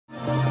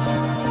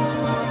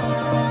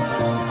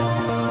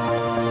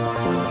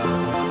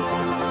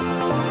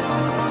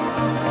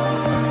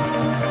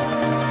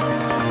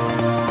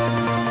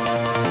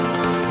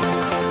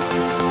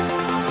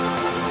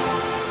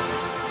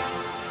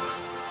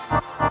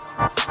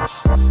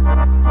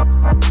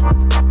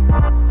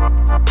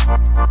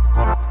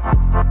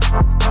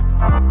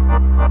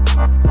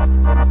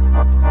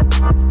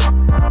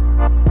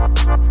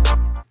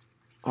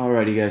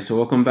Alright guys, so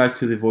welcome back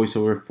to the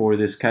voiceover for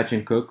this catch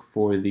and cook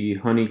for the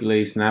honey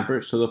glazed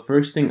snapper. So the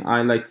first thing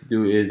I like to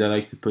do is I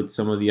like to put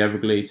some of the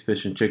Everglades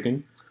fish and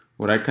chicken.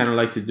 What I kind of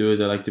like to do is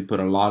I like to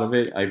put a lot of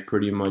it. I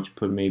pretty much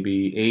put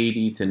maybe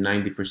 80 to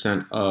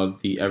 90%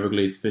 of the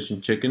Everglades fish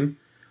and chicken.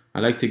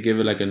 I like to give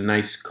it like a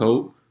nice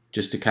coat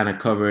just to kind of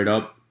cover it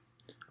up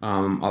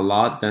a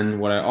lot. Then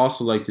what I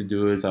also like to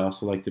do is I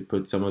also like to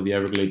put some of the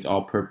Everglades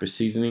all-purpose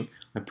seasoning.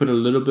 I put a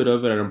little bit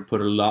of it, I don't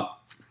put a lot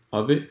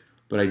of it,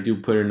 but I do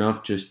put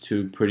enough just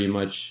to pretty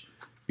much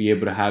be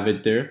able to have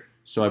it there.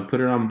 So I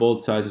put it on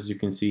both sides. As you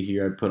can see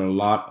here, I put a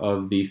lot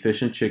of the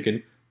fish and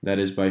chicken. That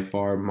is by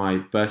far my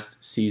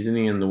best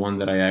seasoning and the one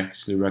that I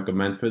actually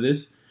recommend for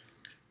this.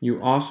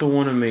 You also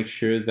want to make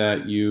sure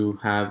that you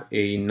have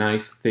a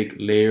nice thick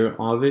layer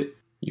of it.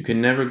 You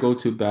can never go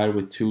too bad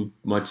with too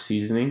much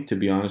seasoning, to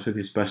be honest with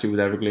you, especially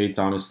with Everglades.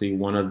 Honestly,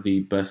 one of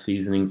the best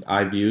seasonings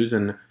I've used.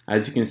 And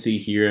as you can see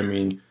here, I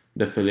mean,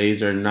 the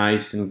fillets are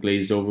nice and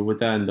glazed over with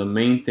that. And the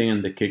main thing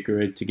and the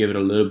kicker to give it a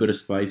little bit of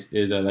spice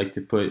is I like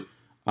to put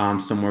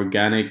some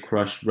organic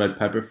crushed red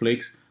pepper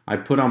flakes. I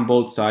put on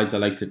both sides. I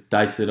like to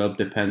dice it up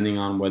depending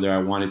on whether I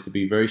want it to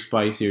be very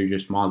spicy or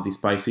just mildly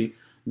spicy.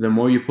 The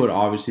more you put,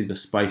 obviously, the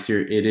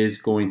spicier it is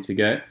going to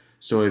get.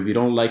 So if you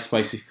don't like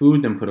spicy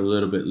food, then put a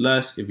little bit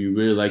less. If you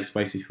really like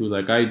spicy food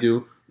like I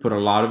do, put a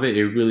lot of it.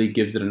 It really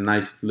gives it a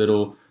nice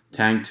little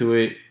tang to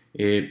it.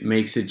 It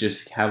makes it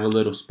just have a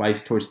little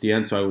spice towards the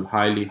end, so I would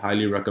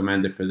highly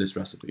recommend it for this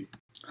recipe.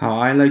 How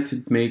I like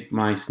to make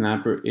my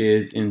snapper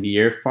is in the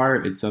air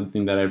fryer. It's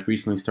something that I've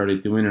recently started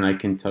doing, and I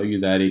can tell you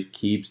that it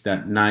keeps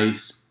that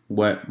nice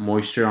wet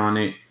moisture on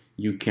it.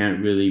 You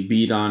can't really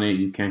beat on it.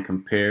 You can't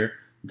compare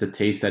the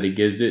taste that it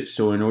gives it.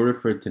 So in order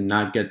for it to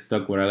not get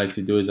stuck, what I like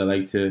to do is I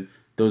like to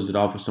dose it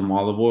off with some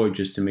olive oil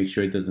just to make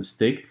sure it doesn't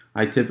stick.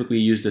 I typically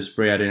use the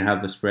spray. I didn't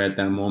have the spray at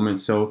that moment,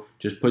 so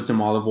just put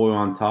some olive oil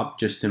on top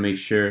just to make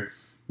sure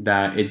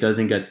that it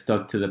doesn't get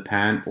stuck to the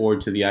pan or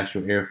to the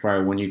actual air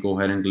fryer when you go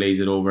ahead and glaze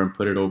it over and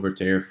put it over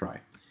to air fry.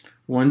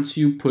 Once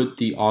you put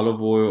the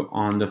olive oil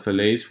on the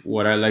fillets,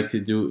 what I like to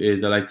do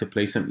is I like to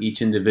place them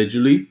each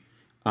individually.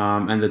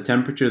 And the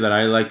temperature that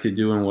I like to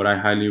do and what I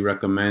highly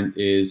recommend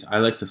is I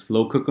like to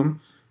slow cook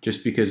them,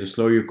 just because the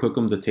slower you cook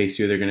them, the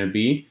tastier they're going to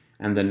be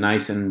and the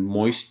nice and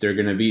moist they're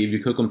going to be. If you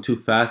cook them too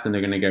fast, then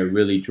they're going to get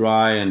really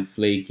dry and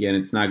flaky, and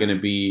it's not going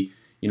to be,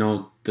 you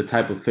know, the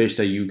type of fish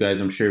that you guys,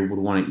 I'm sure, would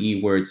want to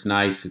eat, where it's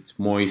nice, it's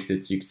moist,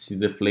 you can see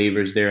the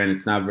flavors there, and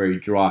it's not very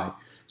dry.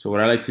 So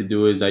what I like to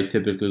do is I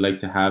typically like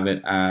to have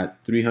it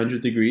at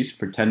 300 degrees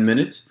for 10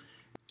 minutes.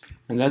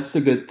 And that's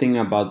the good thing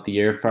about the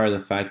air fryer, the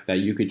fact that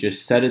you could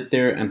just set it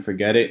there and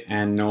forget it,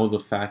 and know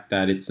the fact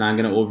that it's not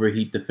going to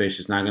overheat the fish,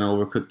 it's not going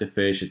to overcook the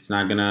fish, it's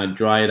not going to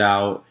dry it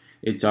out.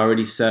 It's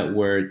already set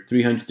where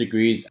 300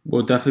 degrees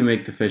will definitely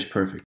make the fish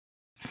perfect.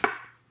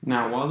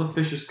 Now, while the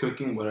fish is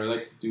cooking, what I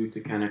like to do to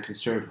kind of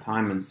conserve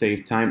time and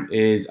save time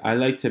is I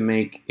like to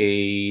make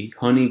a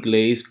honey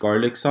glazed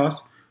garlic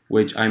sauce,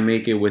 which I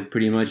make it with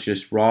pretty much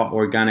just raw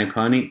organic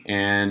honey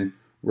and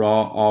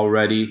raw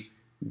already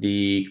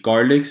the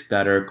garlics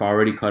that are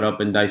already cut up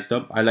and diced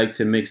up. I like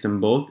to mix them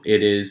both.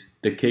 It is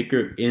the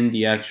kicker in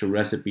the actual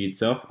recipe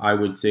itself. I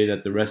would say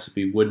that the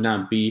recipe would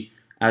not be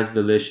as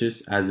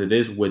delicious as it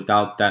is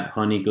without that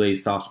honey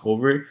glazed sauce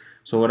over it.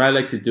 So what I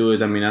like to do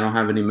is, I mean, I don't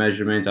have any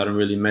measurements. I don't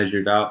really measure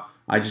it out.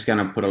 I just kind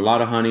of put a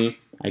lot of honey.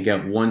 I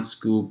get 1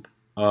 scoop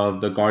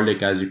of the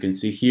garlic, as you can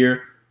see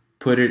here.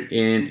 Put it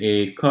in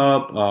a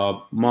cup,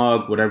 a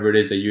mug, whatever it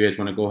is that you guys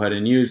want to go ahead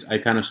and use. I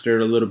kind of stir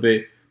it a little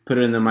bit, put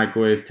it in the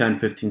microwave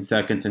 10-15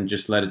 seconds, and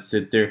just let it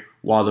sit there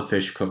while the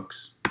fish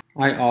cooks.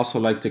 I also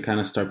like to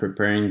kind of start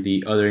preparing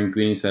the other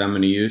ingredients that I'm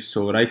going to use.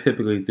 So what I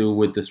typically do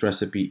with this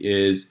recipe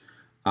is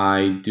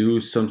I do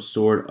some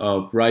sort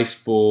of rice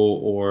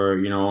bowl, or,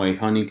 you know, a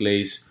honey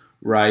glazed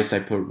rice. I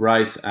put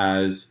rice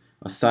as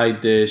a side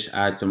dish,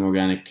 add some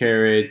organic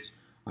carrots.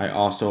 I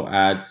also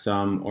add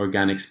some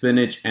organic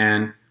spinach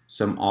and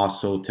some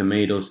also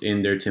tomatoes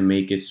in there to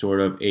make it sort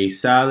of a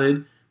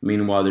salad.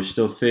 Meanwhile, there's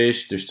still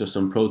fish, there's still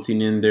some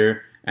protein in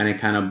there, and it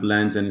kind of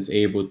blends and is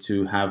able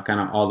to have kind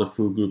of all the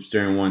food groups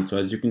there in one. So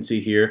as you can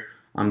see here,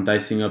 I'm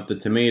dicing up the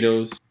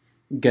tomatoes,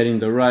 getting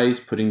the rice,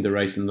 putting the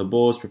rice in the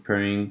bowls,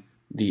 preparing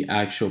the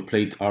actual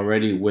plate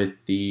already with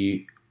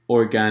the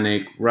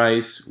organic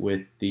rice,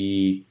 with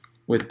the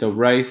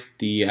rice,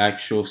 the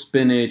actual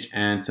spinach,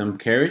 and some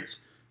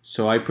carrots.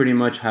 So I pretty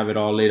much have it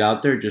all laid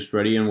out there, just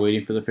ready and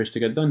waiting for the fish to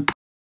get done.